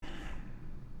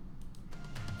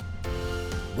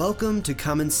Welcome to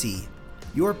Come and See,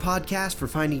 your podcast for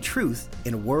finding truth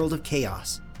in a world of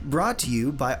chaos. Brought to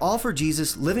you by All for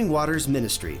Jesus Living Waters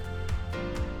Ministry.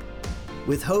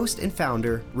 With host and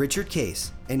founder Richard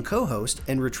Case and co-host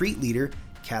and retreat leader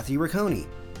Kathy Ricconi.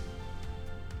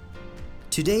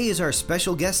 Today is our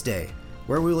special guest day,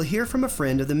 where we will hear from a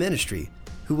friend of the ministry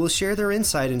who will share their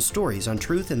insight and stories on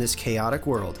truth in this chaotic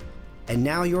world. And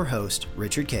now your host,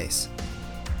 Richard Case.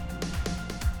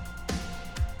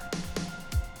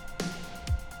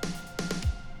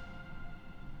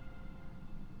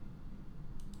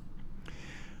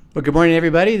 Well, good morning,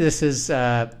 everybody. This is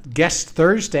Guest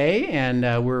Thursday, and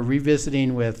we're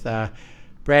revisiting with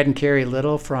Brad and Carrie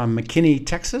Little from McKinney,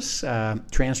 Texas,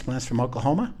 transplants from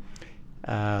Oklahoma.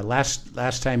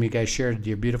 Last time you guys shared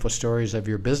your beautiful stories of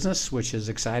your business, which is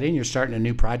exciting. You're starting a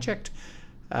new project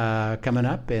coming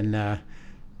up, and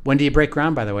when do you break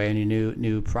ground, by the way, on your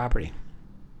new property?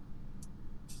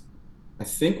 I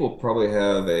think we'll probably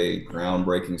have a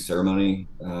groundbreaking ceremony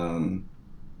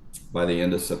by the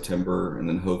end of September, and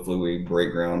then hopefully we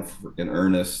break ground in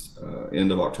earnest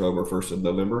end of October, 1st of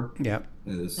November. Yep.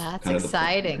 That's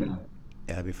exciting.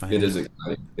 Yeah, that'd be fun. It is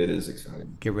exciting. It is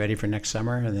exciting. Get ready for next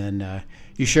summer. And then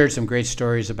you shared some great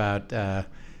stories about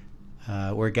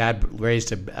where God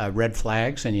raised red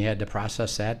flags, and you had to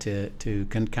process that to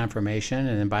confirmation.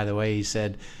 And then, by the way, he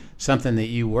said something that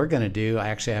you were going to do. I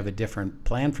actually have a different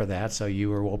plan for that, so you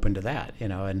were open to that,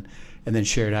 and then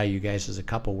shared how you guys as a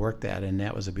couple worked that, and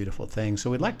that was a beautiful thing. So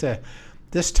we'd like to,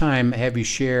 this time, have you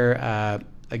share,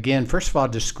 again, first of all,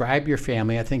 describe your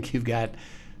family. I think you've got,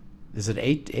 is it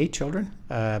eight children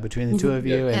between the two of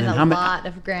you? And then a lot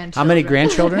of grandchildren. How many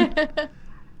grandchildren?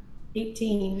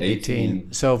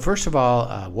 18. So first of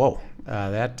all,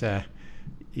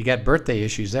 you got birthday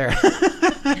issues there.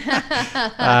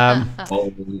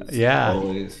 Always. Yeah.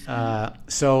 Always.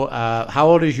 So how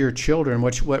old is your children?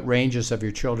 What ranges of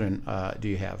your children do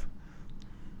you have?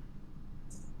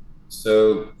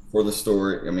 So for the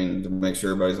story, to make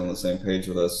sure everybody's on the same page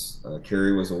with us,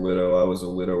 Carrie was a widow, I was a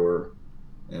widower,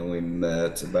 and we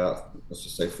met about, let's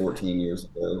just say 14 years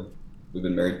ago. We've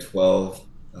been married 12.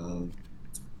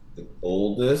 The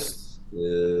oldest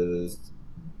is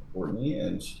Courtney,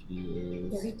 and she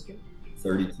is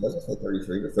 32, I was gonna say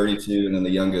 33, but 32, and then the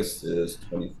youngest is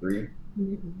 23.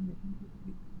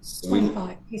 So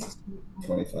 25.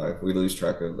 25. We lose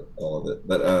track of all of it,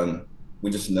 but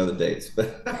we just know the dates.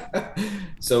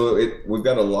 So we've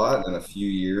got a lot in a few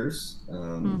years,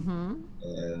 and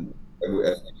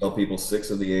I tell people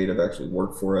 6 of the 8 have actually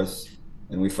worked for us,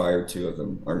 and we fired 2 of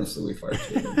them. Honestly, we fired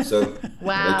 2 of them. So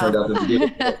wow. They turned out to be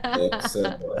good.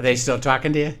 So, Are they still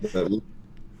talking to you? Yeah.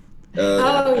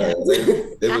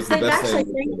 It was the best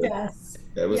thing.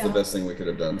 It was the best thing we could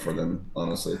have done for them,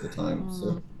 honestly, at the time.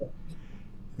 So.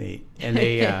 And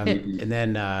they, and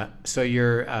then, so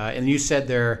you're, and you said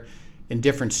they're in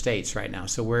different states right now.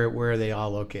 So where are they all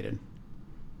located?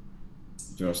 Do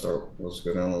you want to start? Let's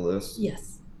go down the list.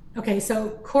 Yes. Okay,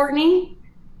 so Courtney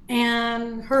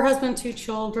and her husband, 2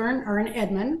 children, are in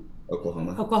Edmond,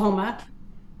 Oklahoma.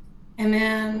 And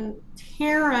then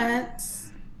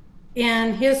Terrence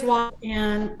and his wife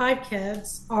and 5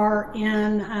 kids are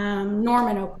in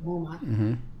Norman, Oklahoma.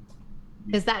 Mm-hmm.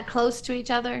 Is that close to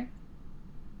each other?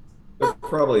 They're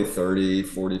probably 30,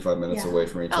 45 minutes away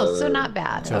from each other. Oh, so not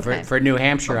bad. So okay. for New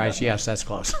Hampshire, yes, that's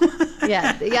close.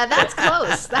 Yeah, that's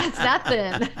close. That's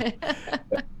nothing.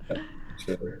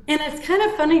 Sure. And it's kind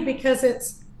of funny because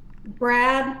it's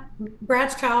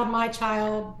Brad's child, my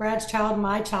child, Brad's child,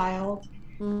 my child,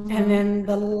 and then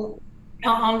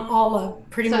on all of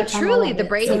pretty much. So truly the it.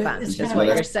 Brady So Bunch it's is kind what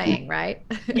of you're saying, right?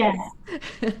 Yes.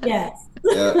 Yes.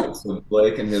 Yeah, so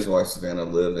Blake and his wife Savannah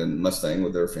live in Mustang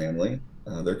with their family,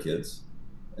 their kids.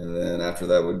 And then after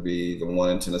that would be the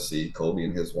one in Tennessee, Colby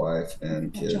and his wife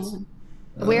and kids. John.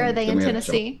 Where are they in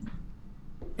Tennessee?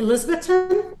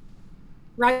 Elizabethton,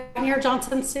 right near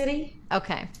Johnson City.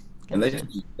 Okay. And they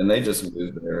just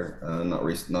moved there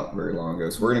not very long ago.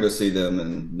 So we're gonna go see them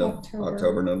in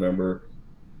October, November.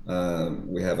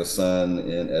 We have a son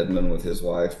in Edmond with his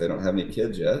wife. They don't have any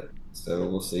kids yet, so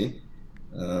we'll see.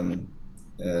 And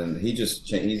he's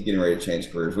getting ready to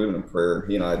change careers. We've been in prayer.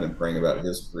 He and I have been praying about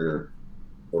his career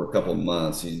for a couple of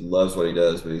months. He loves what he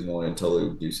does, but he's wanting to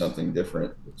totally do something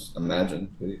different. Which, imagine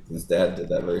his dad did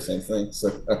that very same thing.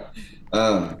 So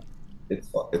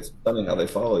it's funny how they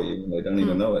follow you and they don't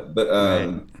even know it. But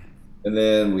and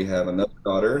then we have another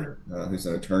daughter who's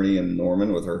an attorney in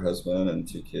Norman with her husband and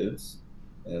 2 kids.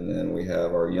 And then we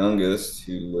have our youngest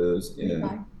who lives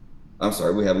in.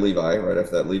 We have Levi right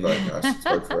after that. Levi, gosh, it's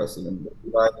hard for us. And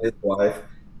Levi, his wife,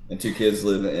 and 2 kids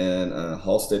live in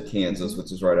Halstead, Kansas,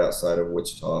 which is right outside of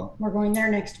Wichita. We're going there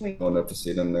next week. Going up to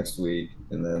see them next week.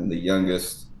 And then the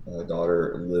youngest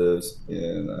daughter lives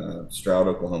in Stroud,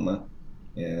 Oklahoma,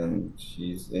 and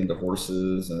she's into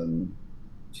horses, and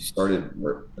she started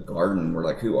a garden. We're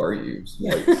like, who are you?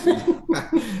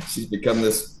 She's become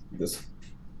this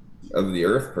of the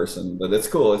earth person, but it's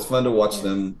cool. It's fun to watch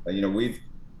them.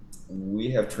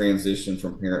 We have transitioned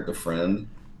from parent to friend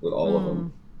with all of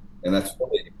them, and that's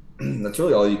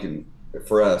really all you can.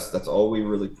 For us, that's all we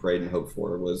really prayed and hoped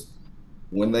for was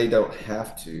when they don't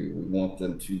have to. We want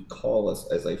them to call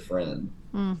us as a friend,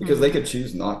 because they could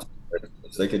choose not to.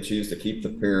 They could choose to keep the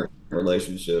parent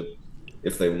relationship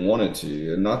if they wanted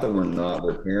to, and not that we're not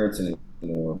their parents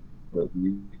anymore, but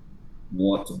we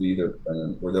want to be their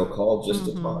friend, where they'll call just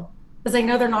to talk. Because they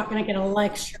know they're not going to get a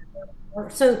lecture.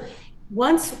 So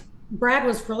once Brad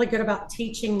was really good about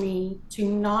teaching me to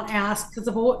not ask, because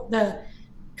the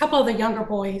couple of the younger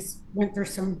boys went through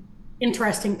some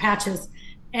interesting patches,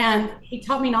 and he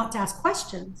taught me not to ask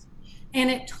questions. And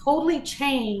it totally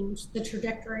changed the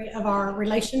trajectory of our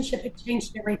relationship. It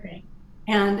changed everything.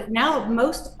 And now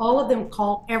all of them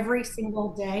call every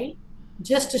single day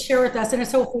just to share with us. And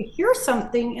so if we hear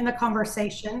something in the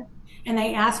conversation and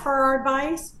they ask for our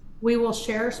advice, we will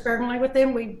share sparingly with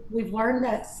them. We've learned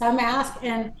that some ask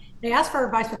and they ask for our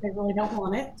advice, but they really don't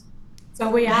want it. So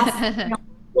we ask.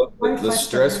 Well, the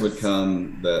stress would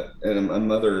come that, and a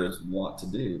mother want to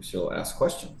do, she'll ask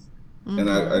questions.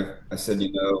 And I said,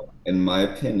 in my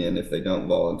opinion, if they don't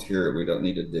volunteer, we don't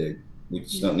need to dig. We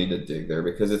just don't need to dig there,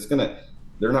 because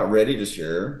they're not ready to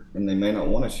share, and they may not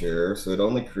want to share. So it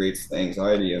only creates the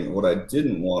anxiety. And what I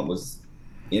didn't want was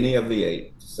any of the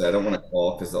 8 to say, I don't want to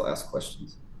call because they'll ask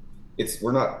questions.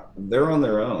 They're on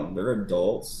their own. They're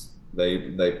adults. They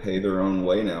pay their own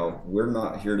way now. We're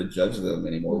not here to judge them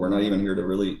anymore. We're not even here to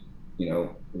really,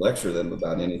 lecture them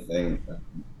about anything.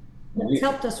 It's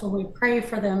helped us when we pray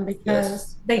for them,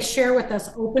 because they share with us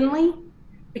openly,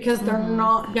 because they're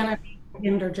not going to be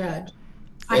hindered or judged.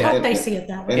 I hope they see it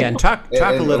that way. And talk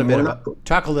a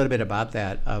little bit about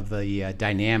that, of the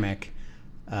dynamic.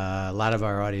 A lot of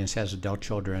our audience has adult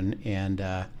children, and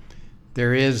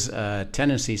there is a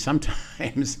tendency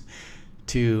sometimes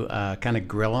to kind of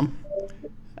grill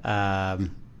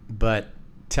them. But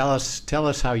tell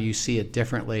us how you see it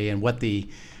differently, and what the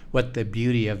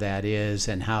beauty of that is,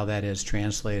 and how that is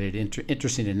translated,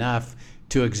 interesting enough,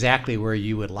 to exactly where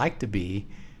you would like to be,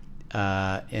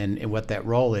 and what that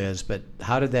role is. But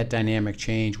how did that dynamic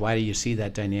change? Why do you see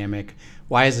that dynamic?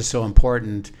 Why is it so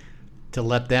important to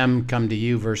let them come to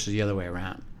you versus the other way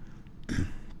around?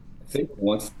 I think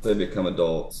once they become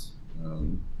adults,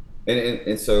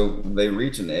 and so they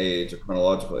reach an age, a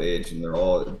chronological age, and they're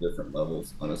all at different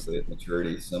levels, honestly, of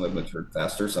maturity. Some have matured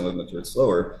faster, some have matured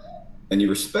slower. And you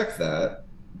respect that,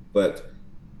 but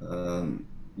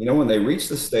when they reach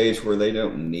the stage where they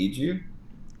don't need you,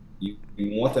 you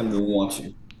want them to want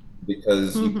you,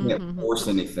 because you can't force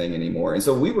anything anymore. And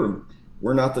so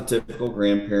we're not the typical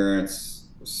grandparents.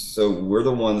 So we're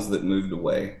the ones that moved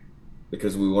away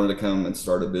because we wanted to come and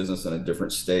start a business in a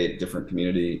different state, different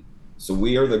community. So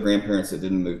we are the grandparents that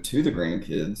didn't move to the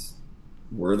grandkids.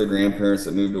 We're the grandparents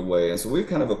that moved away. And so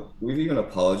we've even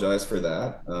apologized for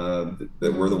that,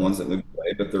 that we're the ones that moved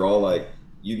away, but they're all like,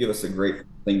 you give us a great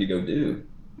thing to go do.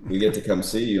 We get to come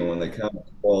see you, and when they come,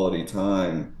 quality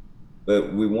time.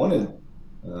 But we wanted,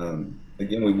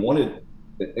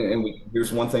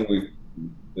 here's one thing we've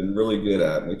been really good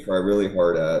at, and we try really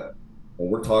hard at.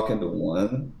 When we're talking to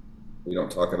one, we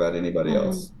don't talk about anybody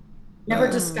else. Never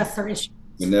discuss their issues.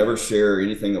 We never share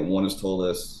anything that one has told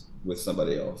us with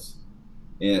somebody else.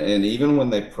 And even when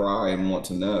they pry and want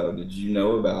to know, did you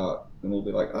know about, and we'll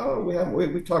be like, oh,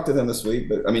 we talked to them this week.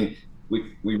 But I mean,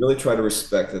 we really try to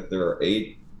respect that there are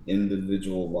 8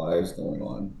 individual lives going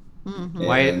on.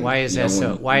 Why is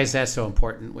that so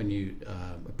important when you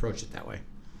approach it that way?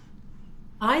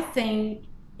 I think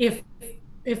if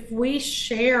we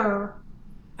share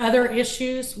other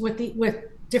issues with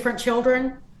different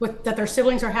children that their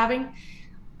siblings are having,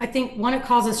 I think, one, it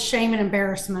causes shame and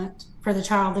embarrassment for the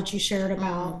child that you shared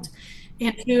about,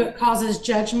 and 2, it causes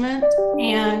judgment,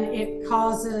 and it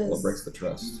causes breaks the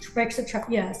trust.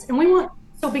 Yes, and we want,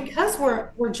 so because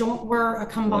we're a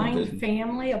combined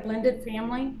family, a blended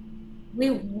family, we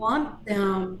want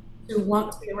them to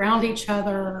want to be around each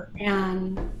other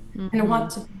and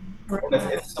want to.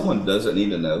 If someone doesn't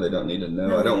need to know, they don't need to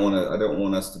know. I don't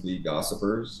want us to be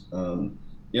gossipers.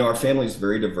 Our family is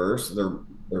very diverse.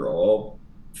 They're all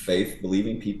faith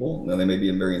believing people. Now, they may be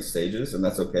in varying stages, and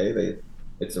that's okay.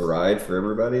 It's a ride for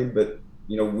everybody. But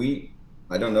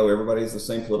I don't know everybody's the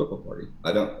same political party.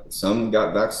 Some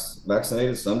got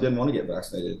vaccinated, some didn't want to get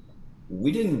vaccinated.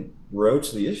 We didn't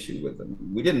broach the issue with them.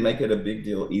 We didn't make it a big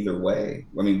deal either way.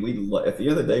 I mean, at the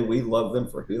end of the day, we love them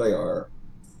for who they are,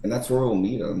 and that's where we'll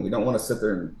meet them. We don't want to sit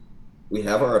there and we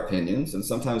have our opinions, and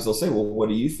sometimes they'll say, well, what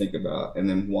do you think about? And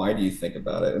then why do you think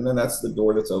about it? And then that's the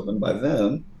door that's opened by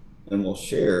them, and we'll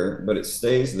share, but it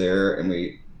stays there, and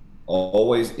we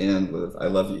always end with, I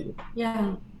love you.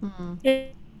 Yeah. Mm-hmm.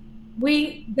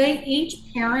 They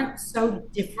each parent so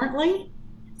differently.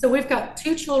 So we've got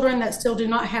 2 children that still do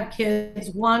not have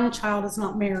kids. 1 child is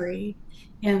not married,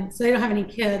 and so they don't have any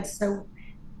kids. So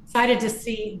excited to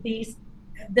see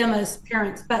them as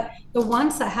parents. But the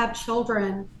ones that have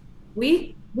children,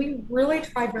 we really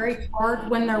try very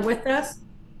hard when they're with us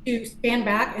to stand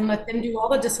back and let them do all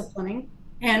the disciplining.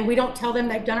 And we don't tell them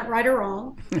they've done it right or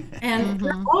wrong. And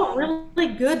they're all really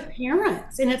good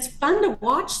parents, and it's fun to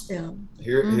watch them.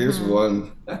 Here's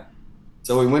one.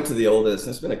 So we went to the oldest,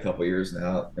 it's been a couple years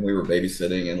now, and we were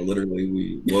babysitting, and literally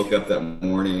we woke up that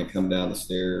morning and come down the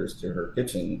stairs to her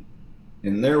kitchen,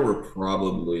 and there were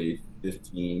probably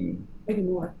 15 maybe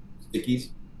more sticky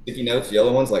notes,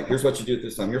 yellow ones, like, here's what you do at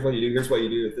this time, here's what you do, here's what you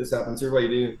do, if this happens, here's what you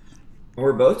do. And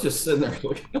we're both just sitting there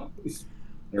looking at these.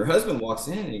 And her husband walks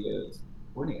in and he goes,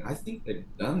 Courtney, I think they've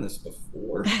done this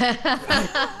before.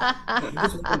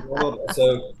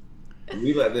 So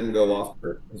we let them go off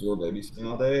because we were babysitting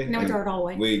all day. No dirt all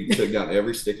way. We took down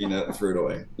every sticky note and threw it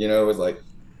away. You know, it was like,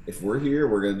 if we're here,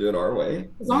 we're going to do it our way.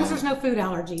 As long as there's no food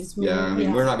allergies.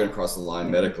 We're not going to cross the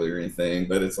line medically or anything,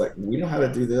 but it's like, we know how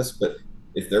to do this, but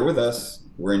if they're with us,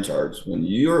 we're in charge. When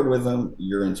you're with them,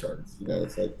 you're in charge. You know,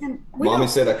 it's like, Mommy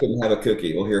said I couldn't have a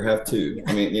cookie. Well, here, have 2.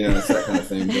 I mean, you know, it's that kind of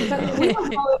thing. But, we don't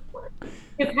know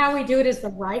if how we do it is the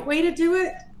right way to do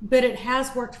it, but it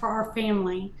has worked for our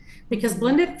family. Because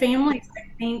blended families, I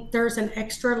think there's an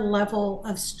extra level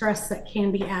of stress that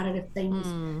can be added if things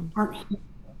aren't handled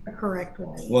the correct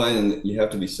way. Well, and you have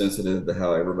to be sensitive to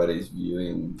how everybody's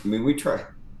viewing. I mean, we try.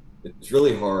 It's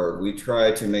really hard. We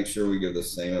try to make sure we give the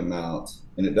same amount,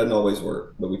 and it doesn't always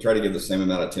work, but we try to give the same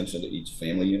amount of attention to each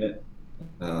family unit.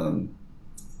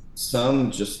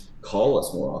 Some just call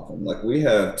us more often. Like we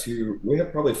have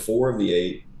probably 4 of the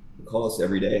 8 who call us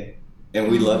every day. And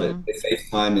we love it. They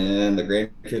FaceTime in, the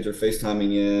grandkids are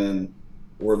FaceTiming in,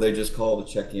 or they just call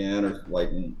to check in, or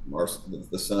like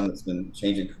the son that's been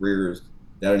changing careers,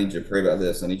 Dad, I need you to pray about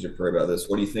this. I need you to pray about this.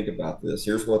 What do you think about this?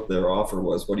 Here's what their offer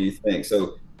was. What do you think?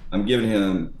 So I'm giving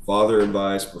him father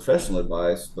advice, professional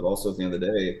advice, but also at the end of the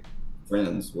day,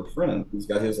 friends. We're friends. He's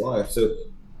got his life. So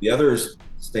the others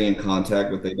stay in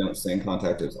contact, but they don't stay in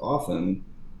contact as often.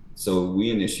 So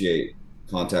we initiate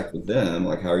contact with them,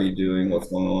 like, how are you doing, what's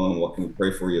going on, what can we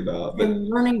pray for you about? And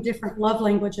learning different love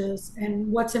languages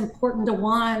and what's important to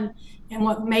one and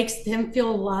what makes them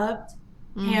feel loved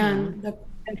and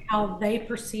how they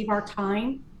perceive our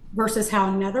time versus how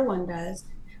another one does.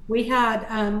 We had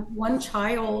one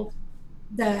child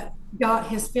that got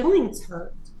his feelings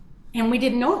hurt, and we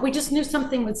didn't know it. We just knew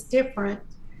something was different,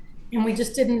 and we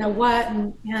just didn't know what.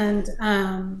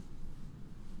 And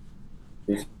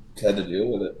we had to deal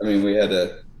with it. I mean, we had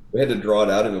to draw it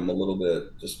out of him a little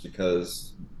bit, just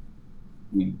because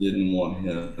we didn't want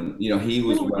him. You know, he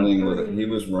was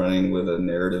running with a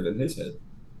narrative in his head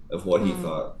of what he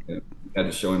thought. And we had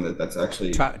to show him that that's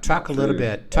actually talk a little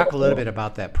bit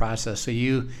about that process. So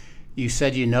you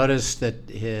said you noticed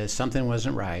that something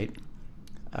wasn't right.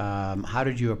 How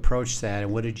did you approach that,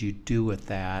 and what did you do with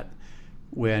that?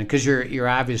 Because you're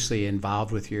obviously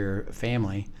involved with your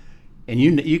family. And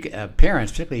you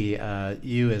parents, particularly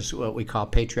you as what we call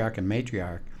patriarch and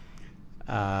matriarch,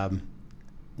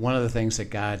 one of the things that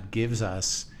God gives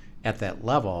us at that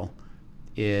level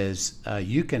is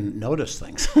you can notice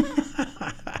things,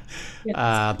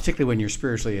 particularly when you're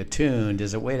spiritually attuned.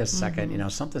 Is it, wait a second, you know,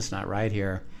 something's not right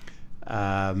here,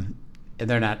 and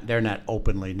they're not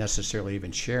openly necessarily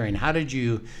even sharing. How did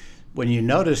you, when you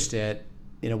noticed it?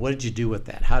 You know, what did you do with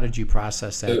that? How did you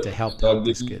process that to help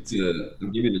these kids? I'll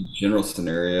give you the general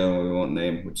scenario. We won't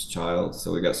name which child,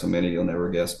 so we got so many you'll never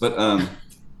guess. But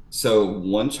so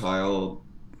one child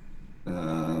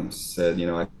said, you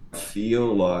know, I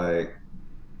feel like,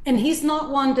 and he's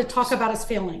not one to talk about his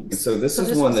feelings. And so this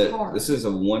is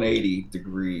a 180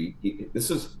 degree. This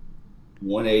is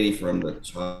 180 from the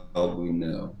child we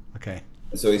know. Okay.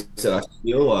 And so he said, I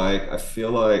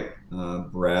feel like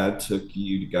Brad took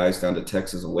you guys down to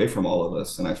Texas away from all of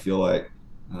us. And I feel like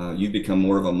you've become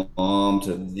more of a mom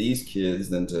to these kids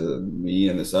than to me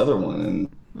and this other one.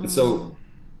 And so,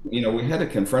 you know, we had to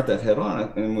confront that head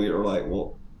on. And we were like,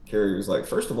 well, Carrie was like,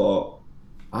 first of all,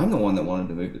 I'm the one that wanted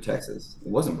to move to Texas. It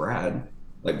wasn't Brad.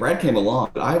 like Brad came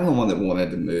along, but I'm the one that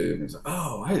wanted to move. And he's like,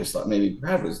 oh, I just thought maybe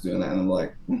Brad was doing that. And I'm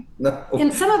like, no.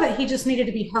 And some of it, he just needed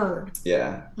to be heard.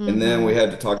 Yeah. And then we had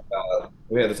to talk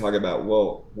about,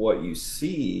 well, what you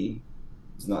see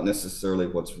is not necessarily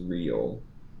what's real.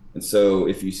 And so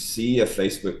if you see a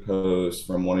Facebook post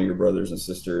from one of your brothers and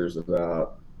sisters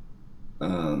about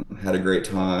had a great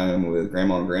time with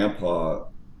grandma and grandpa,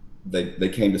 they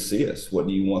came to see us. What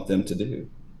do you want them to do?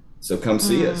 So come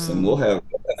see us, and we'll have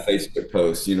a Facebook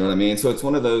post. You know what I mean? So it's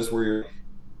one of those where you're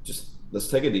just, let's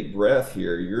take a deep breath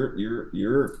here.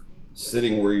 You're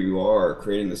sitting where you are,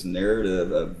 creating this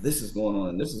narrative of this is going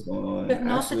on, this is going on. But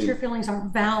not that your feelings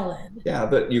aren't valid. Yeah,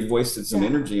 but you've wasted some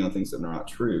energy on things that are not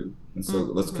true. And so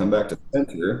let's come back to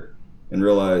center and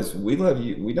realize we love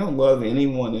you. We don't love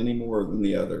anyone any more than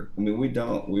the other. I mean, we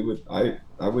don't.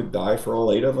 I would die for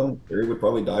all 8 of them. Barry would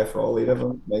probably die for all 8 of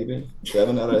them, maybe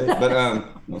 7 out of 8. But I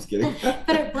was kidding. But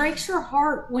it breaks your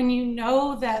heart when you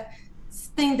know that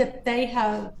thing that they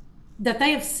have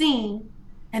seen,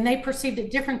 and they perceived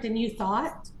it different than you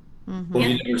thought. Well,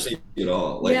 you never see it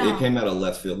all. Like it came out of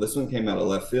left field. This one came out of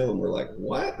left field, and we're like,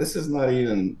 what? This is not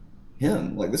even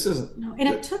him. Like this is no. And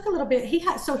it took a little bit. He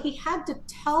had to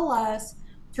tell us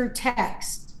through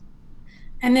text,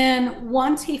 and then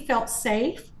once he felt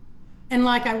safe, and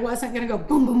like I wasn't going to go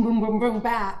boom, boom, boom, boom, boom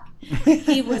back,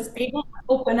 he was able to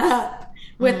open up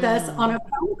with us on a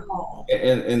phone call.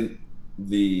 And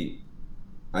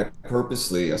I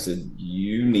said,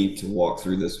 you need to walk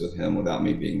through this with him without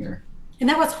me being there. And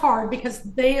that was hard because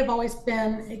they have always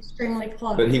been extremely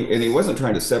close. But he wasn't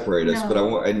trying to separate us, but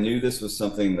I knew this was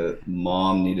something that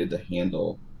mom needed to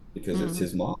handle because it's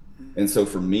his mom. And so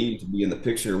for me to be in the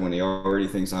picture when he already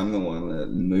thinks I'm the one that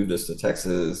moved us to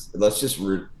Texas, let's just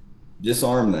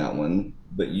disarm that one,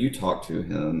 but you talk to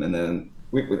him. And then,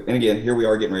 and again, here we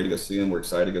are getting ready to go see him. We're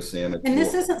excited to go see him. And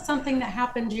this isn't something that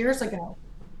happened years ago.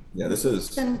 Yeah, this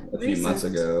is a few months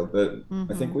ago, but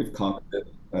I think we've conquered it.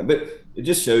 But it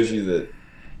just shows you that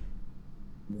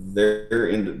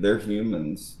they're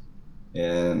humans,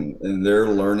 and they're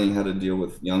learning how to deal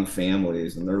with young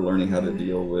families, and they're learning how to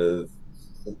deal with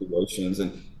situations.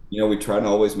 And we try to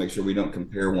always make sure we don't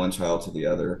compare one child to the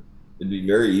other. It'd be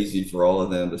very easy for all of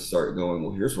them to start going,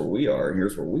 well, here's where we are, and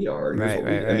here's where we are.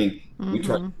 Right. I mean, we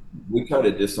try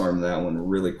to disarm that one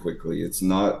really quickly. It's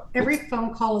not every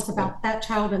phone call is about that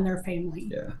child and their family.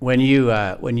 Yeah.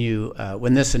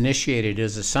 When this initiated,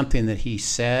 is it something that he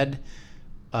said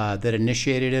that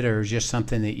initiated it, or just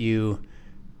something that you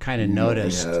kind of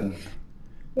noticed?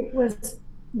 It was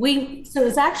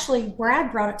actually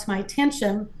Brad brought it to my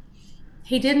attention.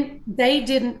 They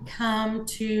didn't come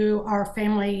to our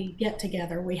family get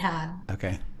together we had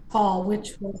fall,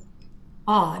 which was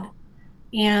odd.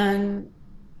 And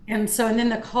then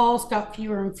the calls got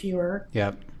fewer and fewer.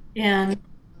 Yep. And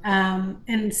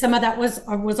some of that was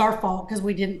our fault because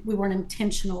we weren't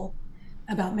intentional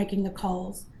about making the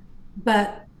calls.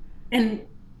 And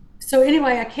so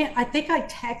anyway, I think I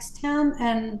texted him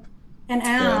and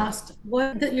asked,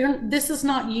 this is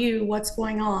not you, what's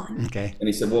going on? Okay. And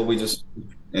he said, well, we just,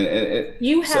 and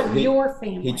you have your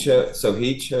family. He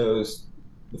chose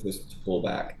to pull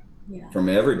back from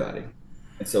everybody.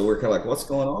 And so we're kind of like, what's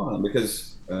going on?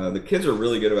 Because the kids are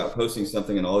really good about posting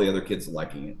something and all the other kids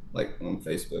liking it, like on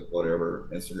Facebook, whatever,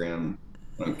 Instagram.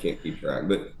 I can't keep track,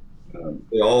 but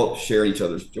they all share each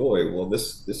other's joy. Well,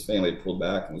 this family pulled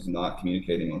back and was not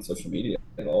communicating on social media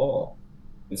at all.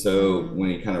 And so when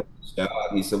he kind of reached out,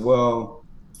 he said, well,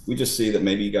 we just see that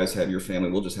maybe you guys have your family.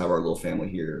 We'll just have our little family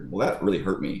here. Well, that really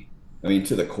hurt me. I mean,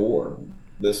 to the core.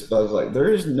 I was like, there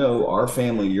is no our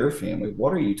family, your family.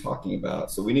 What are you talking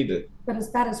about? So we need to. But as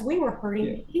bad as we were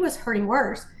hurting, he was hurting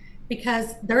worse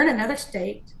because they're in another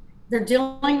state. They're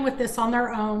dealing with this on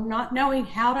their own, not knowing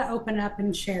how to open up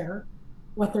and share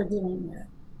what they're dealing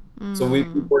with. So we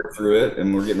worked through it,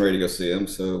 and we're getting ready to go see him.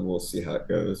 So we'll see how it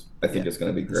goes. I think it's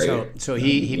going to be great. So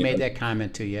he made that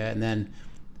comment to you, and then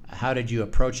how did you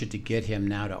approach it to get him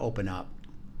now to open up?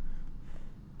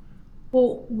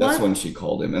 Well, that's when she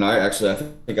called him, and I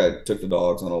think I took the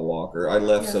dogs on a walk, or I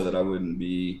left so that I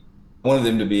wanted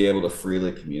them to be able to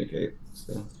freely communicate.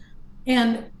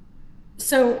 And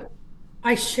so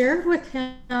I shared with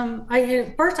him.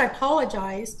 At first I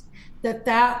apologized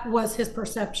that was his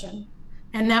perception,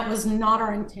 and that was not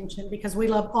our intention because we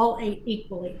love all 8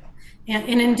 equally, and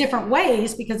in different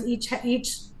ways because each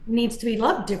needs to be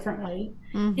loved differently.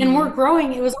 And we're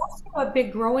growing. It was also a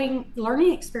big learning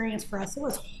experience for us. It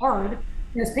was hard.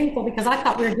 It was painful because I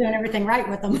thought we were doing everything right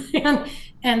with them.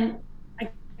 and I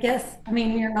guess,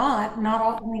 you're not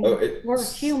all, we're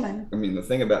human. The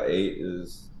thing about 8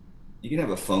 is you can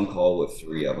have a phone call with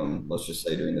 3 of them, let's just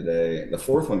say during the day. The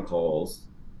 4th one calls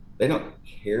they don't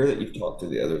care that you've talked to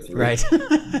the other three. Right.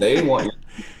 They want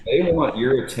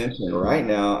your attention right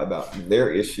now about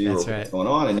their issue That's or right. what's going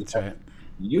on, and That's right.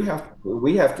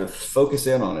 we have to focus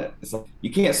in on it. It's like,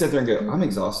 you can't sit there and go, I'm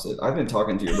exhausted. I've been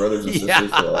talking to your brothers and sisters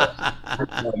for the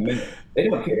last minute. They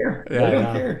don't care. Yeah, they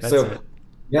don't care. That's So it.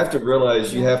 you have to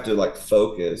realize you have to like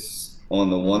focus on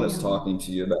the one that's talking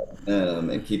to you about them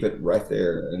and keep it right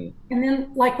there. And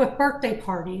then like with birthday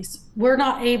parties, we're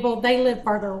not able, they live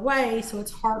farther away, so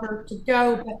it's harder to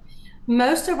go. But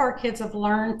most of our kids have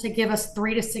learned to give us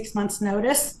 3 to 6 months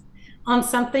notice on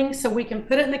something so we can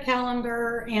put it in the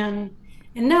calendar and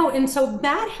know. And so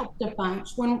that helped a bunch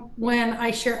when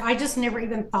I share. I just never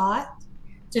even thought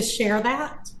to share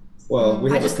that. Well, we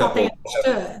have I just thought they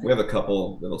understood. We have a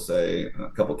couple that'll say, a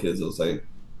couple kids that'll say,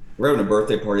 we're having a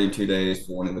birthday party in 2 days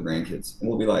for one of the grandkids. And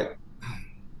we'll be like,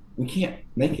 we can't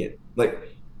make it. Like,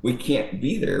 we can't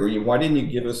be there. Why didn't you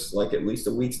give us like at least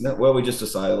a week's notice? Well, we just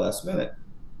decided last minute.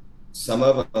 Some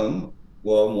of them,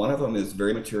 well, one of them is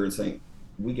very mature and saying,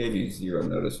 we gave you 0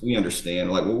 notice. We understand.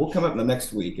 Like, well, we'll come up in the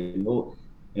next week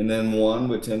and then one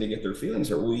would tend to get their feelings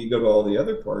hurt. Well, you go to all the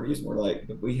other parties. And we're like,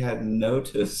 but we had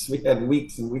notice. We had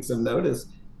weeks and weeks of notice.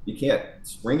 You can't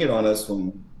spring it on us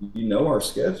when you know our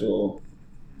schedule.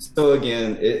 So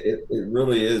again, it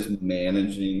really is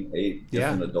managing 8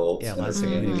 different adults. Yeah, lots of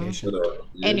communication.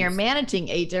 And you're managing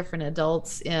 8 different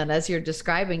adults, and as you're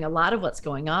describing a lot of what's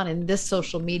going on in this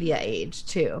social media age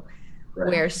too. Right.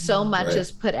 Where so much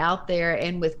is put out there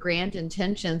and with grand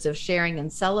intentions of sharing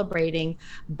and celebrating,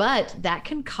 but that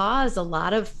can cause a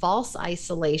lot of false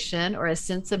isolation or a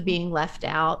sense of being left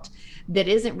out that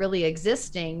isn't really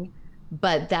existing,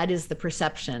 but that is the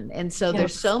perception. And so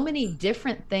there's so many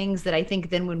different things that I think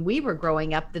then when we were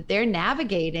growing up that they're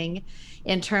navigating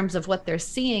in terms of what they're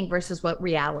seeing versus what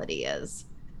reality is.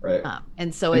 Right.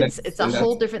 And so it's a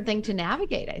whole different thing to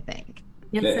navigate, I think.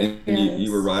 Yes, and you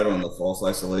were right on the false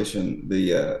isolation.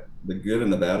 The good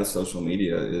and the bad of social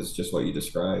media is just what you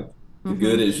described. The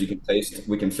good is we can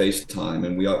FaceTime,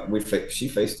 and she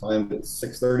FaceTimed at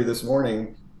 6:30 this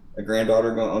morning, a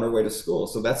granddaughter going on her way to school.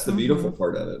 So that's the beautiful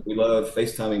part of it. We love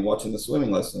FaceTiming, watching the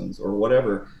swimming lessons or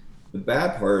whatever. The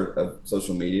bad part of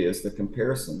social media is the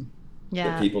comparison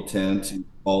that people tend to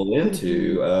fall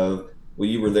into of, well,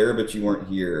 you were there, but you weren't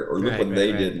here, or look what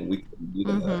they did, and we couldn't do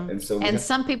that. And so,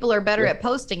 some people are better at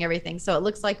posting everything, so it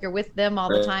looks like you're with them all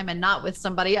the time and not with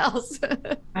somebody else.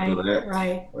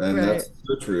 Right. And that's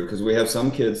so true, because we have some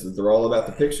kids that they're all about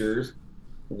the pictures.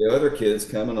 The other kids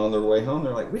coming on their way home,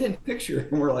 they're like, we didn't picture,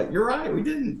 and we're like, you're right, we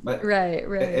didn't. But, right.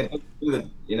 And,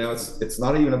 you know, it's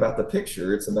not even about the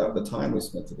picture; it's about the time we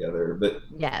spent together. But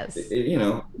you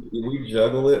know, we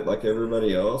juggle it like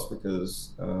everybody else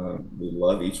because we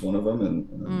love each one of them,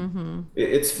 and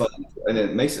it's fun, and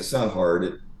it makes it sound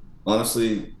hard.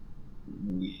 Honestly,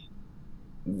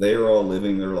 they're all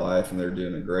living their life and they're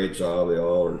doing a great job. They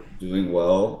all are doing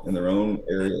well in their own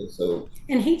areas. So,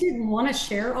 and he didn't want to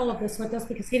share all of this with us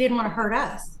because he didn't want to hurt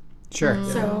us. Sure.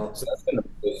 So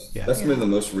that's been the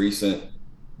most recent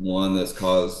one that's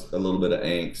caused a little bit of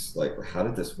angst. Like,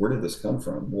 where did this come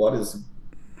from? What is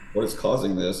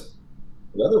causing this?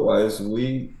 But otherwise,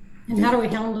 and how do we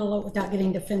handle it without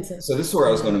getting defensive? So this is where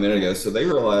I was going a minute ago. So they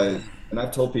realize, and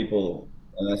I've told people,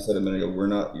 and I said a minute ago, we're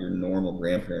not your normal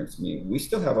grandparents. I mean, we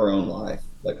still have our own life.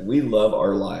 Like, we love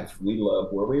our life. We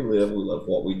love where we live. We love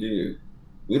what we do.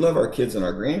 We love our kids and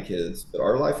our grandkids, but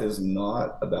our life is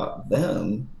not about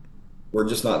them. We're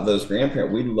just not those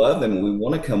grandparents. We love them and we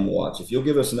want to come watch. If you'll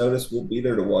give us notice, we'll be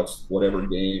there to watch whatever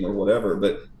game or whatever.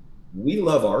 But we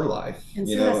love our life. And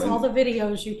send us all the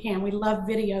videos you can. We love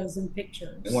videos and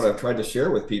pictures. And what I've tried to share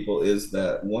with people is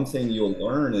that one thing you'll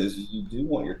learn is you do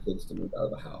want your kids to move out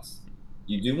of the house.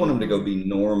 You do want them to go be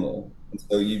normal. And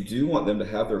so you do want them to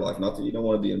have their life. Not that you don't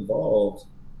want to be involved,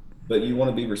 but you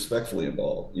want to be respectfully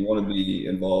involved. You want to be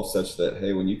involved such that,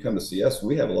 hey, when you come to see us,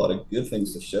 we have a lot of good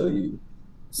things to show you.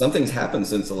 Something's happened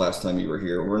since the last time you were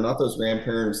here. We're not those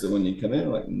grandparents that when you come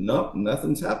in, like, nope,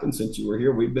 nothing's happened since you were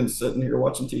here. We've been sitting here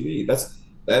watching TV.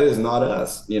 That is not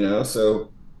us, you know? So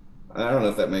I don't know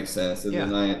if that makes sense. The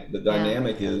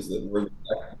dynamic is that we're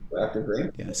the active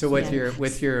grandparents. Yeah. So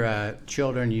with your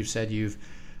children, you've said you've,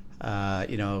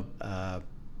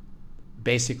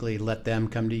 basically let them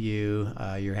come to you.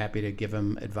 You're happy to give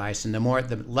them advice. And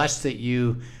the less that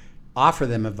you offer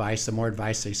them advice, the more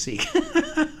advice they seek.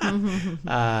 And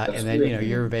then,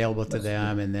 you're available to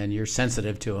them, and then you're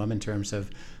sensitive to them in terms of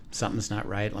something's not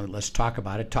right. Let's talk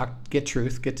about it. Get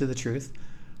to the truth,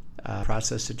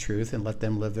 process the truth, and let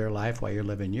them live their life while you're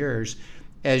living yours.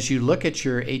 As you look at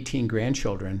your 18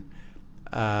 grandchildren,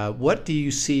 what do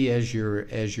you see as your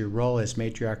role as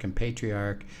matriarch and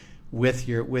patriarch? with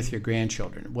your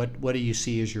grandchildren? What do you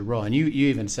see as your role? And you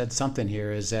even said something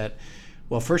here is that,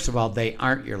 well, first of all, they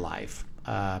aren't your life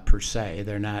per se.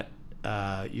 They're not.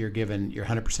 You're giving your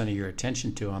 100% of your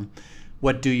attention to them.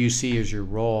 What do you see as your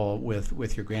role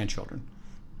with your grandchildren?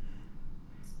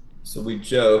 So we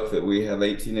joke that we have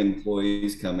 18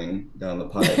 employees coming down the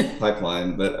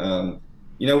pipeline, but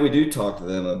we do talk to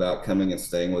them about coming and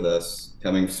staying with us,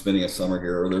 spending a summer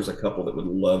here, or there's a couple that would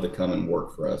love to come and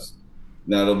work for us.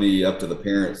 Now it'll be up to the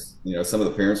parents. Some of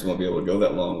the parents won't be able to go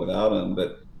that long without them,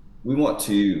 but we want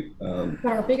to. But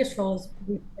our biggest role is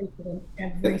we pray for them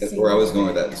every that's single where I was going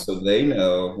with that. day. So they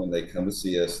know when they come to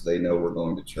see us, they know we're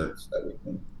going to church that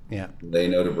weekend. Yeah. They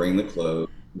know to bring the clothes.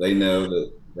 They know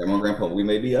that Grandma and Grandpa, we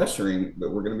may be ushering,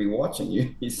 but we're going to be watching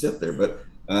you. You sit there, but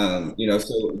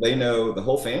so they know, the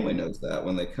whole family knows that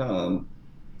when they come.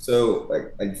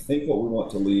 So I think what we want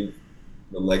to leave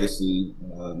the legacy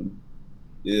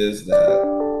is that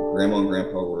Grandma and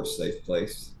Grandpa were a safe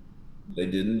place. They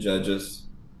didn't judge us.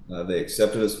 They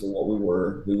accepted us for what we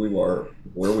were, who we were,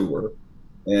 where we were,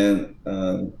 and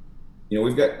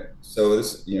we've got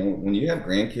this. When you have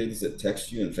grandkids that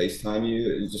text you and FaceTime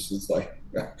you, it's like.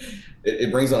 It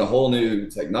brings on a whole new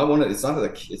it's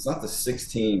not the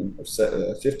 16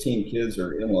 or 15 kids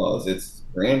or in-laws, it's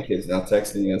grandkids now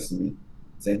texting us and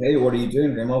saying, hey, what are you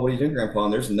doing, Grandma? What are you doing, Grandpa?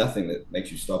 And there's nothing that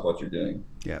makes you stop what you're doing.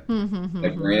 Yeah. A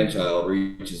grandchild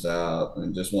reaches out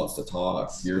and just wants to talk.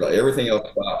 You're like, everything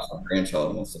else stops. My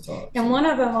grandchild wants to talk. And one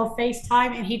of them will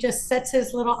FaceTime and he just sets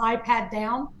his little iPad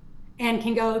down and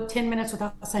can go 10 minutes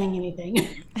without saying anything.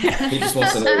 He just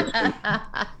wants to know.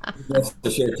 He wants to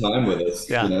share time with us.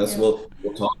 Yeah. So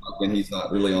we'll talk, and he's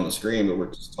not really on the screen, but we're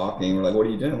just talking. We're like, "What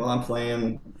are you doing?" Well, I'm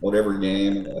playing whatever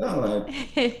game. I don't know.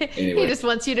 Anyway, he just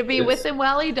wants you to be with him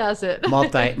while he does it.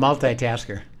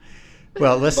 Multitasker.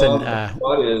 Well, listen.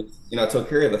 What is I took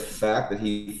care of the fact that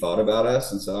he thought about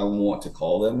us, and so I want to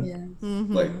call them. Yeah.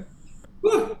 Mm-hmm. Like,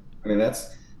 whew,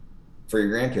 that's for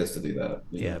your grandkids to do that.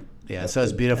 Yeah. So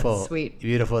it's beautiful. That's sweet.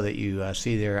 Beautiful that you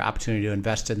see their opportunity to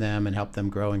invest in them and help them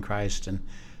grow in Christ, and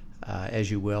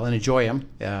as you will, and enjoy them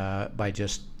by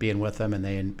just being with them and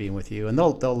they being with you, and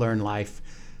they'll learn life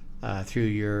through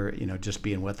your just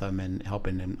being with them and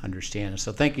helping them understand.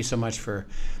 So thank you so much for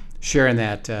sharing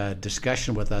that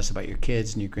discussion with us about your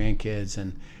kids and your grandkids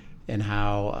and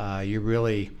how you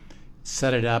really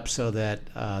set it up so that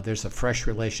there's a fresh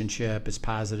relationship. It's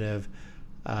positive.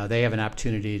 They have an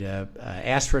opportunity to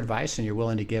ask for advice, and you're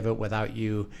willing to give it without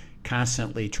you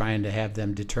constantly trying to have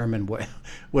them determine what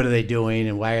are they doing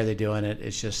and why are they doing it.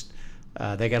 It's just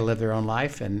they got to live their own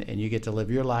life, and you get to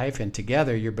live your life, and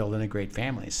together you're building a great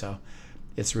family. So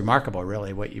it's remarkable,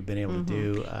 really, what you've been able to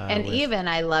do. And even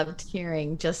I loved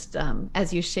hearing just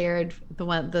as you shared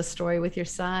the story with your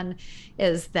son,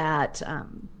 is that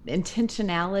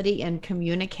intentionality and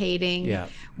communicating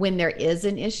when there is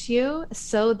an issue,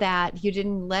 so that you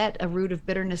didn't let a root of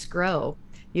bitterness grow.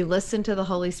 You listened to the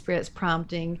Holy Spirit's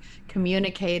prompting,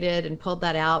 communicated, and pulled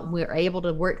that out. We were able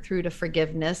to work through to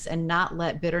forgiveness and not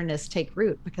let bitterness take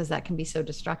root, because that can be so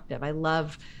destructive. I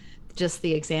love just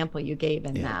the example you gave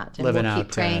in that, and we'll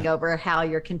keep praying over how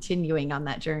you're continuing on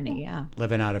that journey.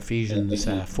 Living out Ephesians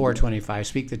 4:25,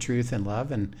 speak the truth in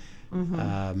love, and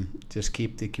just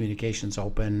keep the communications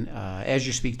open as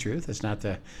you speak truth. It's not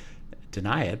to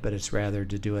deny it, but it's rather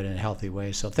to do it in a healthy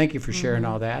way. So thank you for sharing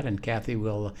all that. And Kathy,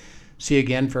 we'll see you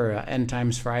again for End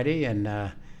Times Friday,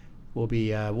 and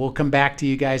we'll come back to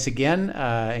you guys again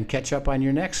and catch up on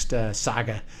your next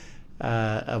saga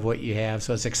of what you have.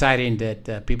 So it's exciting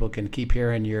that people can keep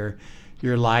hearing your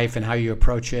life and how you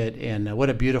approach it, and what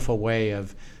a beautiful way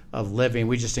of living.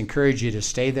 We just encourage you to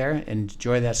stay there,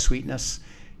 enjoy that sweetness,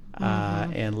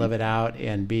 and live it out,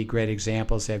 and be great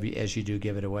examples as you do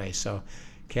give it away. So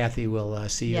Kathy, we'll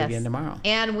see you again tomorrow.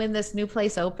 And when this new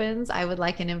place opens, I would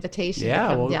like an invitation to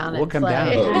come down we'll and come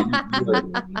play.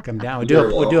 Down. Come down.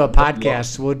 We'll do a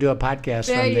podcast. We'll do a podcast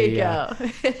there from you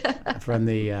go. From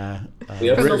the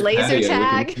from the laser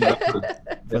tag.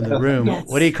 From the room. Yes.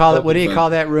 What do you call it? What do you call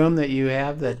that room that you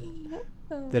have that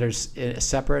are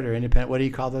separate or independent? What do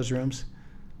you call those rooms?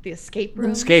 The escape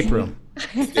room. Escape room.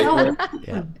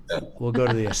 Yeah, we'll go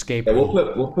to the escape room.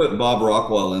 We'll put Bob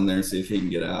Rockwell in there and see if he can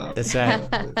get out. That's right.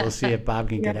 We'll see if Bob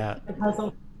can get out.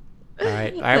 All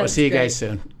right. We'll see you guys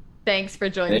soon. Thanks for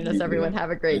joining us, everyone. Have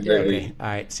a great day. Okay. All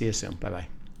right. See you soon. Bye-bye.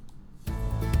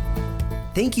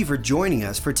 Thank you for joining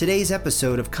us for today's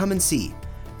episode of Come and See,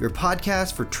 your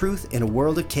podcast for truth in a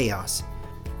world of chaos.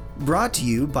 Brought to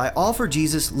you by All for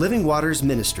Jesus Living Waters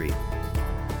Ministry.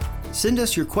 Send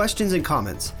us your questions and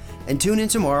comments, and tune in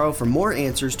tomorrow for more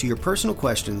answers to your personal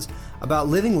questions about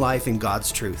living life in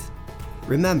God's truth.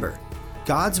 Remember,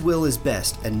 God's will is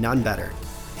best and none better.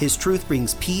 His truth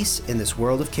brings peace in this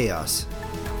world of chaos.